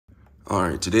All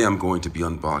right, today I'm going to be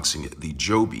unboxing the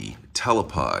Joby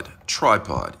Telepod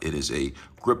tripod. It is a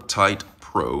Griptight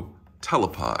Pro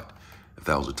Telepod. If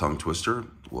that was a tongue twister,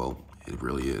 well, it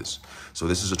really is. So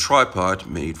this is a tripod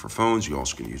made for phones. You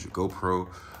also can use your GoPro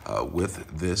with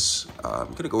this.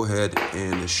 I'm gonna go ahead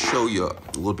and show you a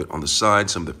little bit on the side,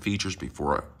 some of the features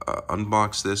before I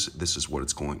unbox this. This is what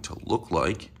it's going to look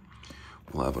like.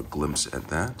 We'll have a glimpse at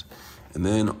that. And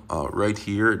then right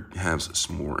here, it has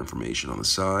some more information on the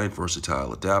side.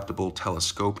 Versatile, adaptable,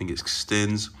 telescoping,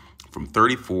 extends from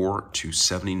 34 to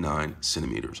 79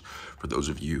 centimeters. For those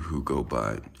of you who go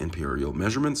by imperial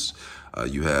measurements,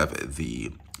 you have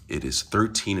it is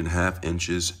 13.5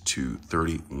 inches to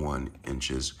 31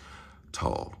 inches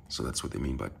tall. So that's what they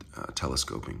mean by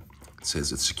telescoping. It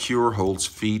says it's secure, holds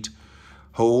feet.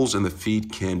 Holes in the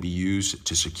feet can be used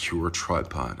to secure a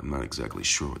tripod. I'm not exactly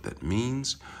sure what that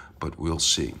means, but we'll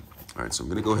see. All right, so I'm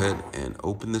gonna go ahead and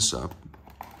open this up.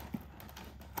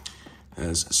 It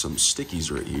has some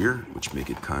stickies right here, which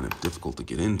make it kind of difficult to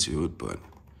get into it, but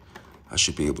I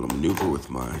should be able to maneuver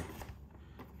with my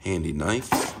handy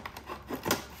knife.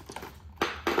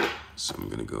 So I'm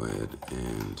gonna go ahead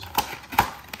and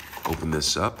open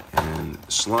this up and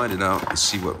slide it out and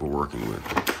see what we're working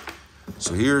with.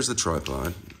 So here's the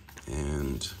tripod,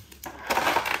 and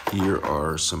here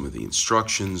are some of the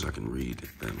instructions. I can read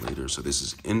that later. So this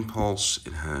is Impulse.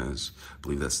 It has, I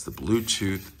believe that's the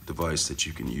Bluetooth device that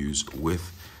you can use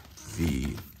with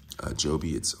the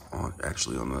Joby. It's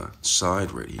actually on the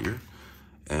side right here.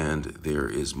 And there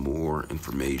is more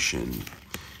information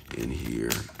in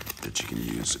here that you can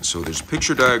use. So there's a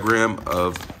picture diagram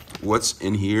of what's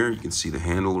in here. You can see the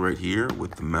handle right here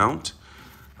with the mount.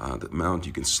 The mount,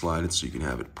 you can slide it so you can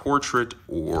have it portrait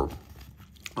or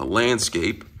a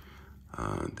landscape.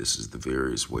 This is the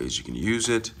various ways you can use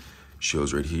it.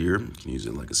 Shows right here, you can use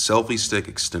it like a selfie stick,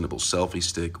 extendable selfie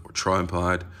stick, or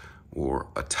tripod, or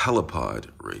a telepod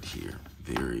right here.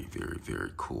 Very, very,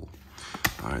 very cool.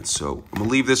 All right, so I'm gonna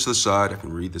leave this to the side. I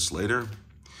can read this later.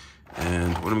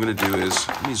 And what I'm gonna do is,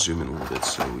 let me zoom in a little bit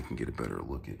so we can get a better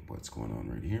look at what's going on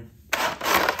right here.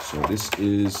 So this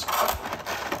is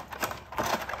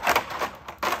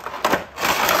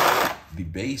the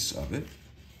base of it.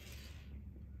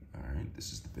 All right,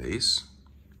 this is the base.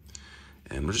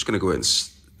 And we're just gonna go ahead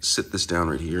and sit this down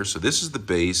right here. So this is the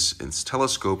base, and it's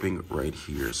telescoping right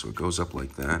here. So it goes up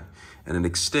like that, and it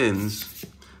extends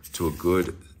to a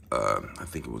good, I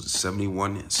think it was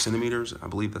 71 centimeters. I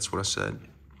believe that's what I said.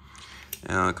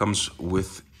 And it comes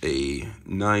with a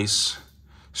nice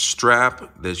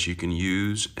strap that you can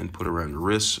use and put around your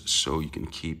wrists so you can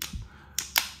keep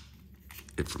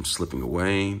it from slipping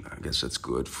away. I guess that's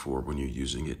good for when you're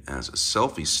using it as a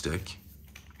selfie stick.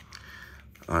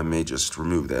 I may just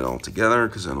remove that altogether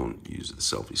because I don't use the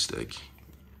selfie stick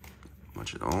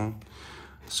much at all.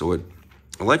 So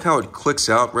I like how it clicks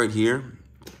out right here.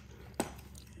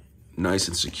 Nice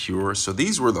and secure. So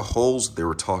these were the holes they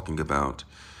were talking about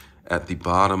at the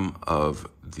bottom of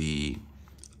the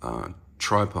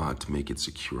tripod to make it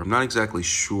secure. I'm not exactly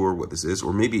sure what this is,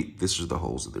 or maybe this is the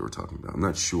holes that they were talking about. I'm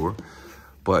not sure.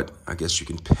 But I guess you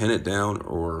can pin it down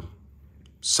or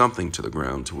something to the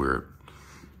ground to where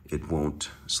it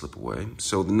won't slip away.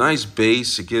 So the nice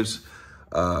base, it gives,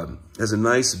 has a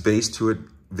nice base to it,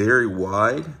 very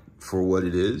wide for what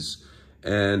it is.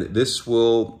 And this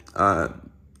will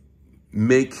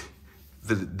make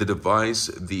the device,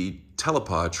 the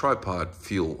tripod,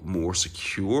 feel more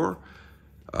secure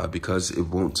because it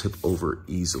won't tip over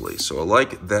easily. So I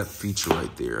like that feature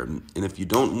right there. And if you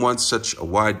don't want such a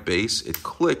wide base, it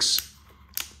clicks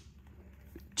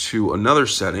to another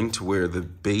setting to where the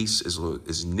base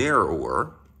is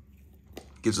narrower,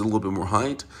 gives it a little bit more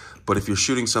height. But if you're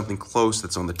shooting something close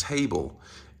that's on the table,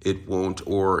 it won't,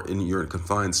 or in your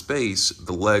confined space,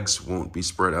 the legs won't be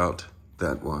spread out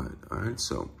that wide. All right,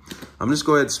 so I'm just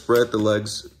go ahead and spread the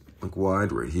legs like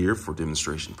wide right here for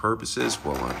demonstration purposes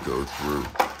while I go through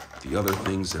the other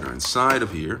things that are inside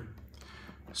of here.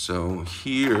 So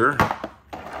here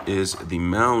is the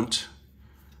mount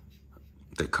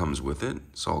that comes with it.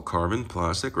 It's all carbon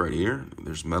plastic right here.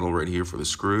 There's metal right here for the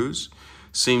screws.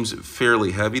 Seems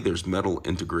fairly heavy. There's metal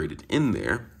integrated in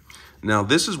there. Now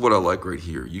this is what I like right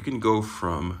here. You can go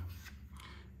from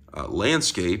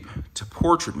landscape to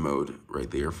portrait mode right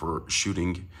there for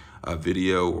shooting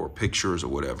video or pictures or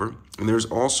whatever. And there's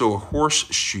also a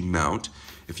horseshoe mount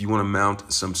if you want to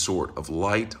mount some sort of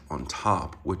light on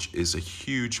top, which is a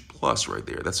huge plus right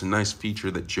there. That's a nice feature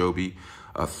that Joby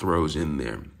throws in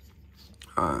there.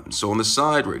 So on the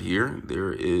side right here,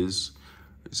 there is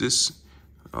this,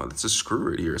 that's a screw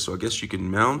right here. So I guess you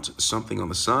can mount something on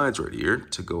the sides right here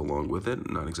to go along with it.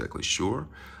 I'm not exactly sure.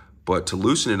 But to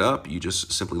loosen it up, you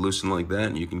just simply loosen like that,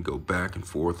 and you can go back and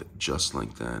forth just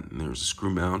like that. And there's a screw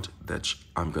mount that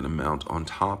I'm going to mount on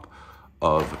top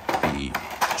of the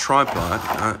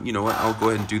tripod. You know what? I'll go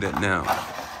ahead and do that now.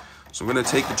 So I'm going to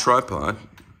take the tripod,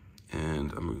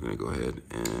 and I'm going to go ahead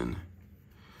and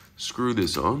screw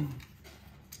this on.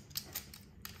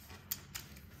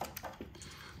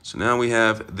 So now we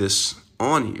have this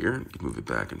on here. You can move it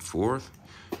back and forth.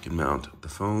 You can mount the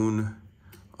phone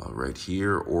right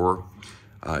here, or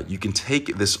you can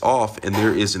take this off, and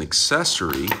there is an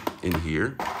accessory in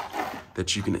here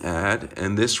that you can add.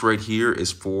 And this right here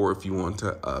is for if you want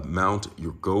to mount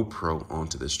your GoPro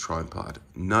onto this tripod.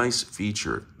 Nice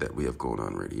feature that we have going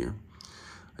on right here.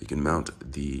 You can mount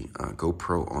the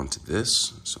GoPro onto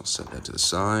this. So I'll set that to the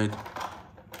side.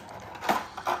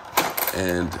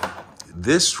 And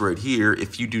this right here,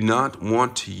 if you do not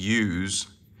want to use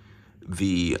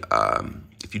the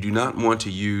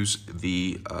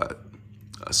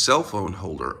cell phone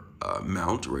holder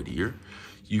mount right here,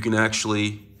 you can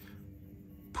actually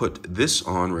put this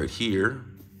on right here,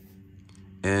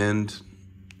 and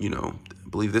I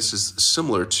believe this is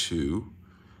similar to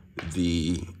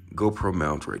the GoPro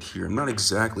mount right here. I'm not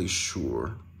exactly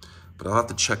sure, but I'll have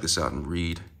to check this out and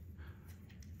read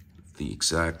the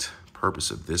exact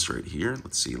purpose of this right here.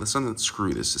 Let's see, let's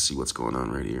unscrew this to see what's going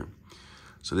on right here.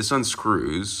 So this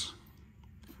unscrews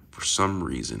for some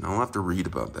reason. I'll have to read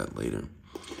about that later.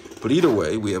 But either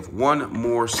way, we have one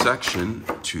more section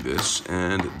to this,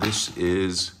 and this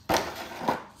is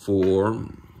for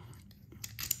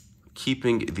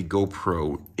keeping the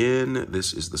GoPro in.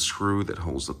 This is the screw that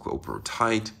holds the GoPro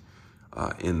tight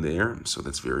in there. So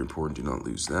that's very important. Do not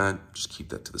lose that. Just keep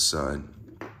that to the side.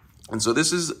 And so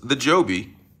this is the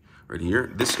Joby right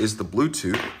here. This is the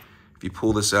Bluetooth. If you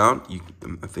pull this out,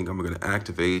 I think I'm going to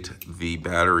activate the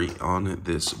battery on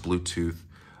this Bluetooth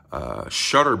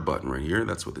shutter button right here.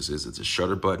 That's what this is. It's a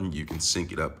shutter button. You can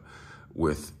sync it up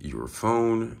with your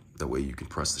phone. That way you can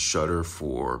press the shutter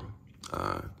for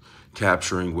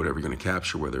capturing whatever you're going to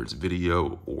capture, whether it's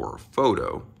video or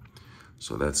photo.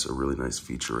 So that's a really nice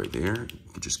feature right there.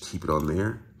 You can just keep it on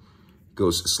there.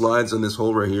 Slides on this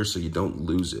hole right here so you don't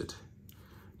lose it.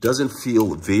 Doesn't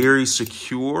feel very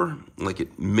secure, like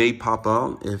it may pop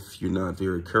out if you're not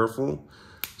very careful.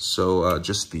 So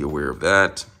just be aware of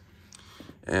that.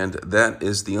 And that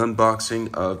is the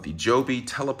unboxing of the Joby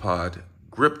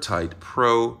Griptight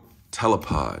Pro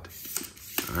Telepod.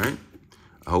 All right,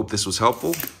 I hope this was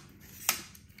helpful.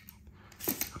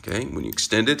 Okay, when you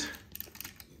extend it,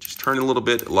 just turn it a little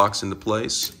bit, it locks into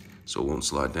place so it won't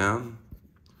slide down.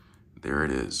 There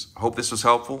it is. I hope this was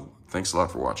helpful. Thanks a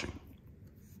lot for watching.